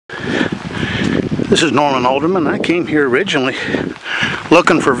This is Norman Alderman. I came here originally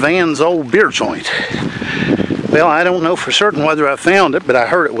looking for Van's old beer joint. Well, I don't know for certain whether I found it, but I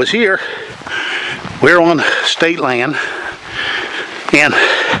heard it was here. We're on state land, and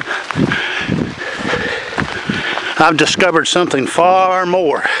I've discovered something far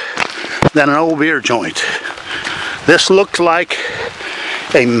more than an old beer joint. This looks like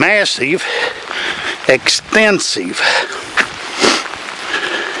a massive, extensive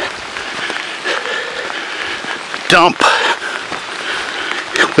dump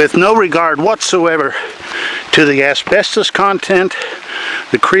with no regard whatsoever to the asbestos content,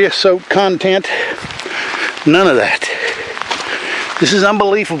 the creosote content, none of that. This is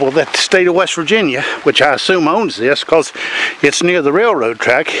unbelievable that the state of West Virginia, which I assume owns this because it's near the railroad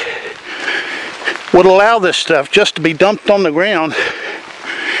track, would allow this stuff just to be dumped on the ground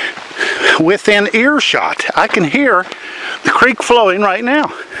within earshot. I can hear the creek flowing right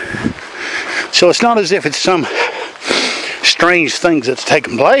now. So it's not as if it's some strange things that's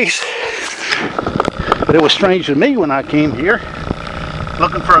taken place, but it was strange to me when I came here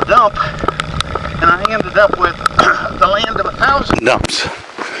looking for a dump, and I ended up with the land of 1,000 dumps.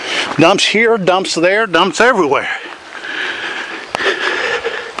 Dumps here, dumps there, dumps everywhere.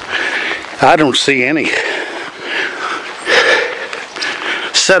 I don't see any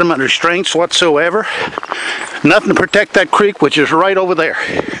sediment restraints whatsoever. Nothing to protect that creek, which is right over there.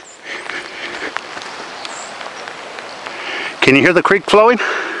 Can you hear the creek flowing?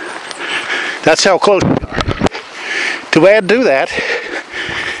 That's how close we are. To add to that,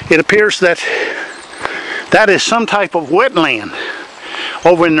 it appears that that is some type of wetland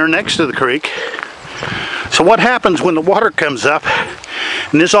over in there next to the creek. So what happens when the water comes up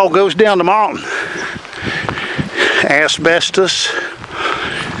and this all goes down the mountain? Asbestos,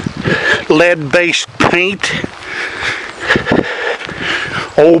 lead-based paint,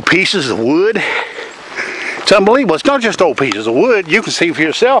 old pieces of wood. It's unbelievable. It's not just old pieces of wood. You can see for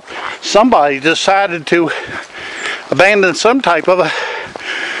yourself, somebody decided to abandon some type of a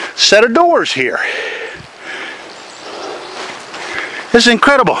set of doors here. This is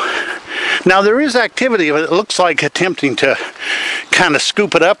incredible. Now there is activity, but it looks like attempting to kind of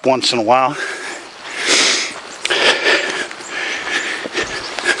scoop it up once in a while.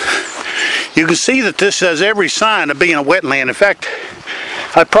 You can see that this has every sign of being a wetland. In fact,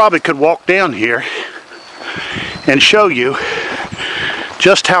 I probably could walk down here and show you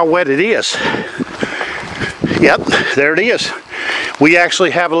just how wet it is. Yep, there it is. We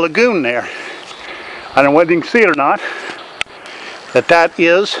actually have a lagoon there. I don't know whether you can see it or not, but that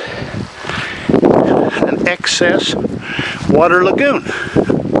is an excess water lagoon.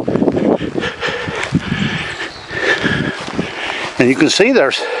 And you can see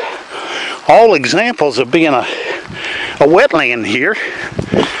there's all examples of being a wetland here.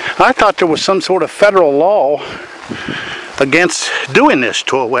 I thought there was some sort of federal law against doing this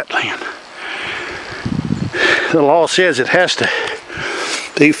to a wetland. The law says it has to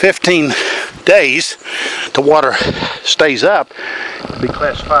be 15 days the water stays up to be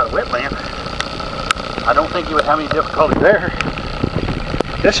classified a wetland. I don't think you would have any difficulty there.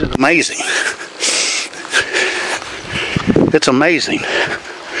 This is amazing. It's amazing.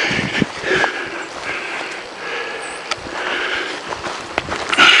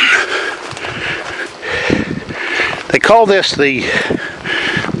 They call this the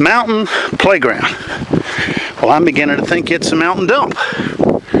mountain playground. Well, I'm beginning to think it's a mountain dump.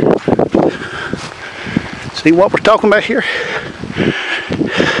 See what we're talking about here?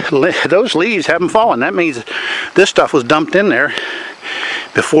 Those leaves haven't fallen. That means this stuff was dumped in there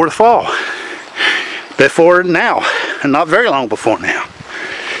before the fall. Before now, and not very long before now.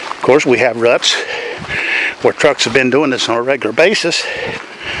 Of course, we have ruts where trucks have been doing this on a regular basis.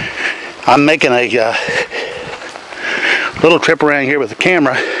 I'm making a little trip around here with the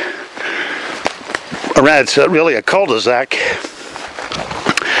camera. It's really a cul-de-sac.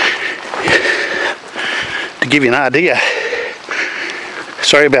 To give you an idea.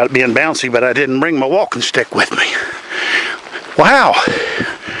 Sorry about it being bouncy, but I didn't bring my walking stick with me. Wow.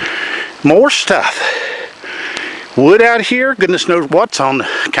 More stuff. Wood out here. Goodness knows what's on the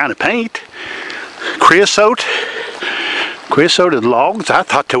kind of paint. Creosote. Creosoted logs. I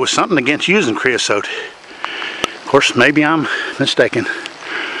thought there was something against using creosote. Of course, maybe I'm mistaken.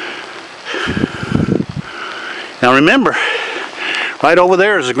 Now remember, right over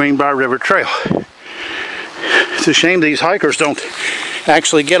there is the Greenbrier River Trail. It's a shame these hikers don't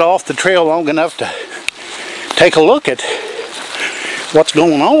actually get off the trail long enough to take a look at what's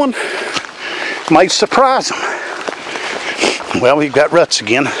going on. Might surprise them. Well, we've got ruts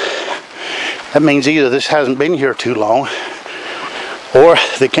again. That means either this hasn't been here too long, Or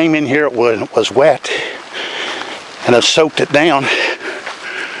they came in here when it was wet and have soaked it down.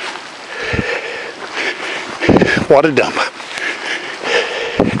 What a dump.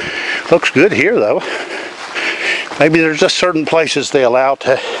 Looks good here though. Maybe there's just certain places they allow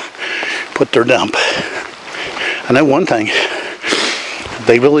to put their dump. I know one thing.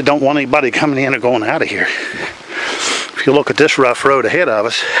 They really don't want anybody coming in or going out of here. If you look at this rough road ahead of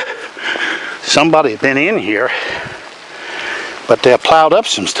us, somebody had been in here, but they have plowed up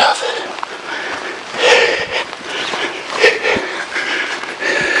some stuff.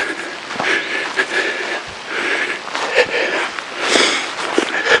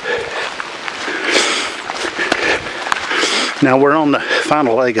 Now we're on the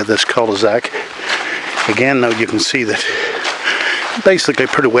final leg of this cul-de-sac. Again, though, you can see that basically a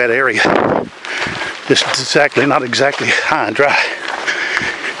pretty wet area. Just not exactly high and dry.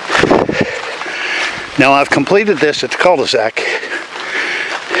 Now I've completed this at the cul-de-sac.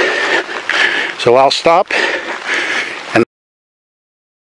 So I'll stop